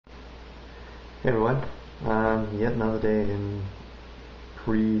Hey everyone, yet another day in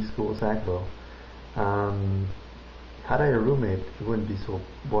preschool Sackville. Um, Had I a roommate, it wouldn't be so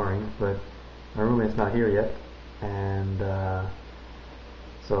boring, but my roommate's not here yet, and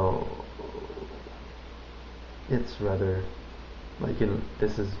so it's rather like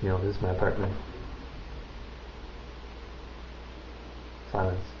this is my apartment.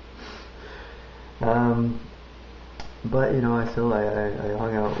 Silence. Um, but I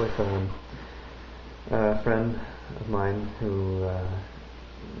hung out with a friend of mine who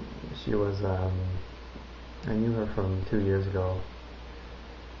she was I knew her from 2 years ago,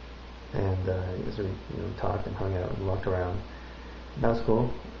 and so we talked and hung out and walked around. That was cool,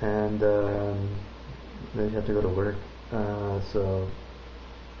 and then she had to go to work, so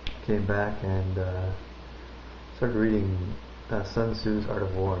came back and started reading Sun Tzu's Art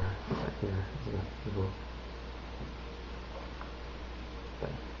of War. Right here is the book.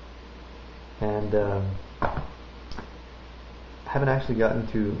 And haven't actually gotten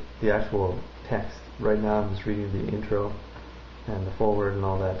to the actual text. Right now I'm just reading the intro and the foreword and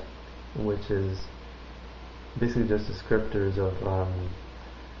all that, which is basically just descriptors of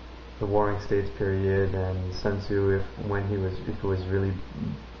the Warring States period and Sun Tzu,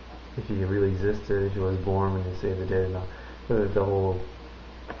 if he really existed, if he was born when they say the dead, and all, the whole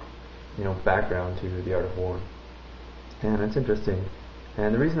background to the Art of War. And it's interesting.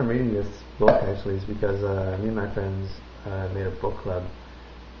 And the reason I'm reading this book actually is because me and my friends made a book club.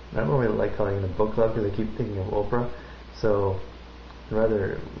 I don't really like calling it a book club because I keep thinking of Oprah. So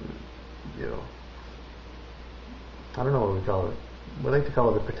rather, I don't know what we call it. We like to call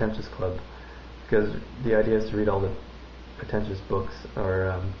it the Pretentious Club because the idea is to read all the pretentious books,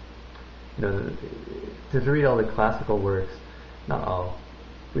 or to read all the classical works. Not all.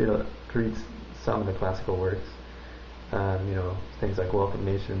 To read some of the classical works. Things like Wealth of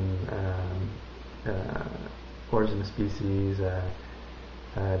Nation, Origin of Species,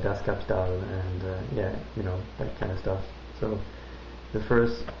 Das Kapital, and that kind of stuff. So the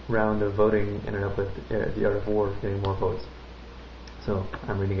first round of voting ended up with The Art of War getting more votes. So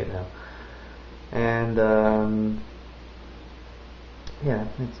I'm reading it now, and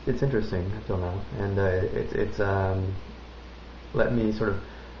it's interesting until now, and it's let me sort of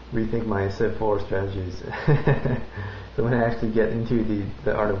rethink my Civ 4 strategies. So when I actually get into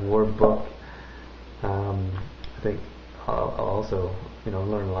the Art of War book, I think I'll also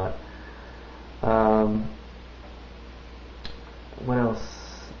learn a lot. What else?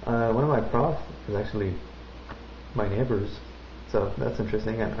 One of my profs is actually my neighbors, so that's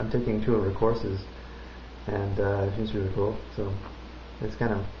interesting. I'm taking 2 of her courses, and she's really cool. So it's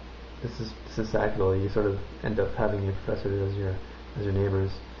kind of this is Sackville. You sort of end up having your professors as your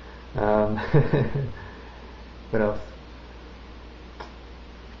neighbors. What else?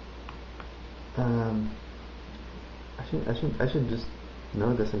 I should just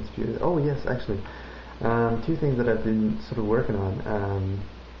know this and spew it. Oh yes, actually, 2 things that I've been sort of working on.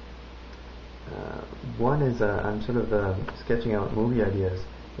 One is I'm sort of sketching out movie ideas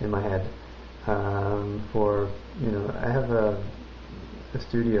in my head. I have a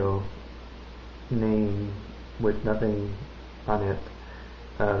studio name with nothing on it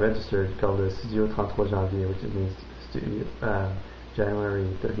registered, called the zeroteku Janvier, which means January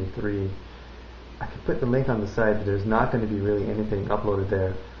 33. I could put the link on the site, but there's not going to be really anything uploaded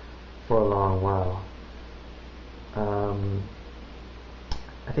there for a long while.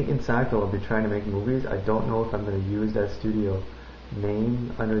 I think in Sackville I'll be trying to make movies. I don't know if I'm going to use that studio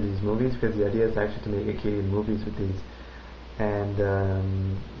name under these movies, because the idea is actually to make Acadian movies with these. And the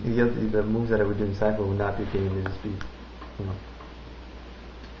movies that I would do in Sackville would not be Acadian, they'd just be,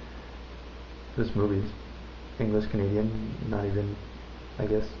 just movies. English, Canadian, not even, I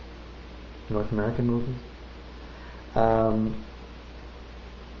guess, North American movies. And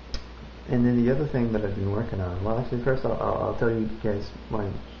then the other thing that I've been working on, well actually first I'll tell you guys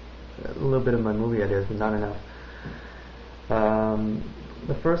a little bit of my movie ideas, but not enough.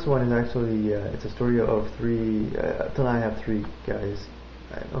 The first one is actually, it's a story of 3, till now I have 3 guys.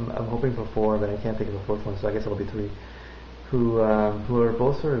 I'm hoping for 4, but I can't think of a 4th one, so I guess it'll be 3, who are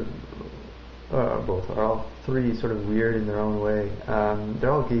both sort of, are all 3 sort of weird in their own way.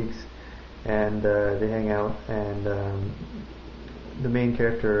 They're all geeks, and they hang out, and the main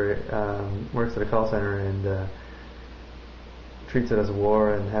character works at a call center and treats it as a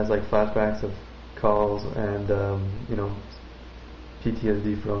war, and has like flashbacks of calls and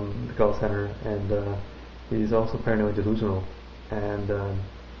PTSD from the call center, and he's also paranoid delusional, and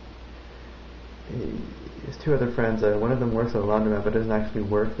his 2 other friends, one of them works at a laundromat but doesn't actually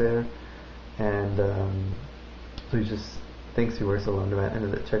work there, and so he's just thinks he works a laundromat,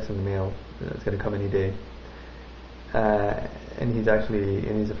 and it checks in the mail. It's going to come any day. And he's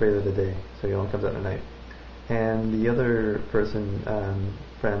afraid of the day, so he only comes out at night. And the other person,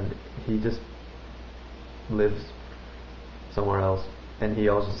 friend, he just lives somewhere else, and he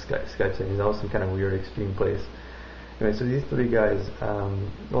also Skypes in. He's always some kind of weird extreme place. Anyway, so these three guys,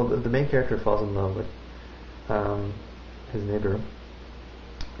 the main character falls in love with his neighbor,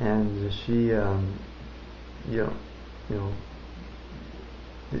 and she,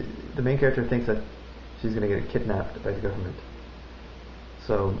 the main character thinks that she's going to get kidnapped by the government.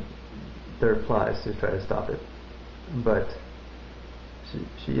 So their plot is to try to stop it, but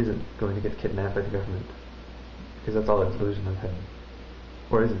she isn't going to get kidnapped by the government, because that's all a delusion of him,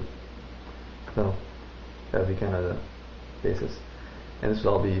 or is it? So that would be kind of the basis, and this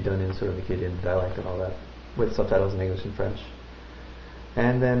will all be done in sort of Acadian dialect and all that, with subtitles in English and French.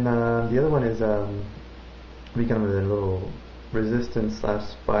 And then the other one is be kind of a little resistance /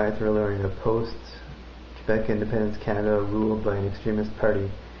 spy thriller in a post-Quebec independence Canada ruled by an extremist party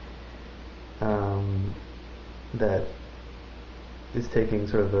that is taking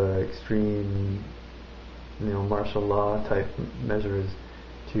sort of extreme, martial law type measures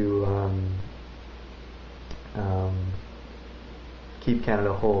to keep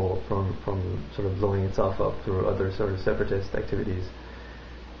Canada whole from sort of blowing itself up through other sort of separatist activities,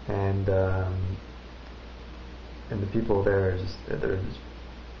 and the people there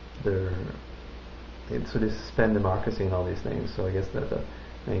so they suspend democracy and all these things. So I guess that the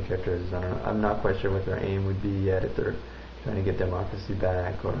main characters, I'm not quite sure what their aim would be yet, if they're trying to get democracy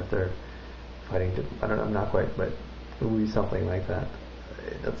back or if they're fighting to, I'm not quite, but it would be something like that.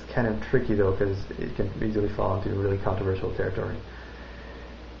 That's kind of tricky though, because it can easily fall into really controversial territory.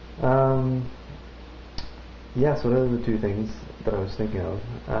 So those are the two things that I was thinking of.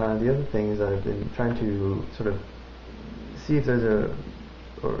 The other thing is that I've been trying to sort of see if there's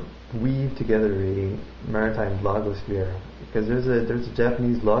or weave together a maritime blogosphere, because there's a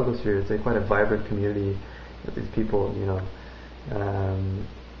Japanese blogosphere. It's quite a vibrant community with these people,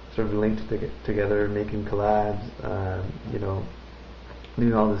 sort of linked together, making collabs,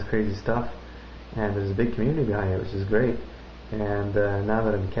 doing all this crazy stuff, and there's a big community behind it, which is great. And now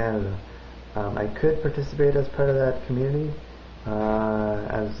that I'm in Canada, I could participate as part of that community,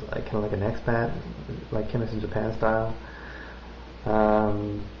 as kind of like an expat, like Chemist in Japan style.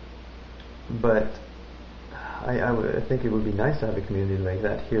 But I think it would be nice to have a community like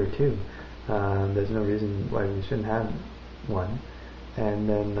that here too. There's no reason why we shouldn't have one. And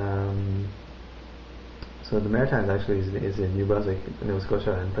then, so the Maritimes actually is in New Brunswick, Nova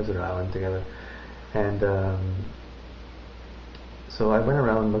Scotia, and Prince Edward Island together. And so I went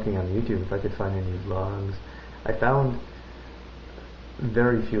around looking on YouTube if I could find any vlogs. I found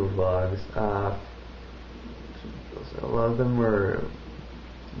very few vlogs. A lot of them were,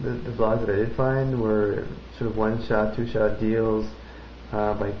 the vlogs that I did find were sort of one-shot, two-shot deals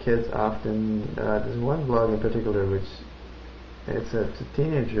by kids often. There's one vlog in particular which, it's a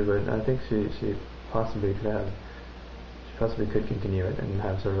teenager, but I think she possibly could continue it and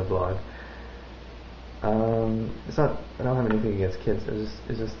have sort of a vlog. It's not, I don't have anything against kids.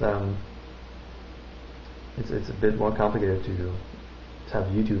 It's a bit more complicated to have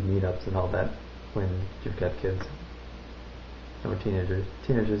YouTube meetups and all that when you've got kids or teenagers.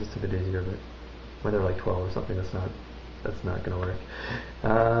 Teenagers it's a bit easier, but when they're like 12 or something, that's not going to work.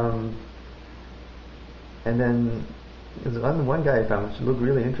 And then there's one guy I found which looked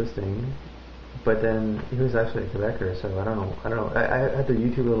really interesting, but then he was actually a Quebecer, so I don't know. I had the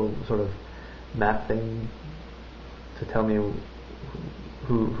YouTube little sort of map thing to tell me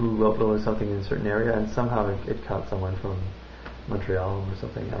who uploaded something in a certain area, and somehow it caught someone from Montreal or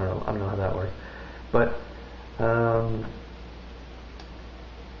something. I don't know how that worked, but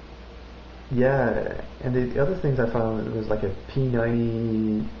yeah. And the other things I found was like a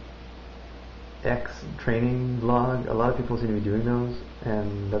P90X training vlog. A lot of people seem to be doing those,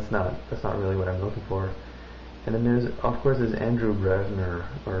 and that's not really what I'm looking for. And then there's Andrew Bravner,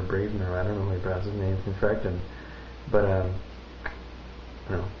 or Bravener, I don't know how he pronounces his name, from Fredericton, but I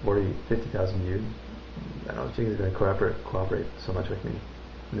don't know, 40, 50,000 views. I don't know if he's going to cooperate so much with me.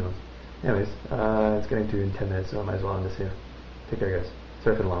 Who knows? Anyways, it's getting to 10 minutes, so I might as well end this here. Take care, guys.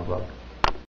 Sorry for the long vlog.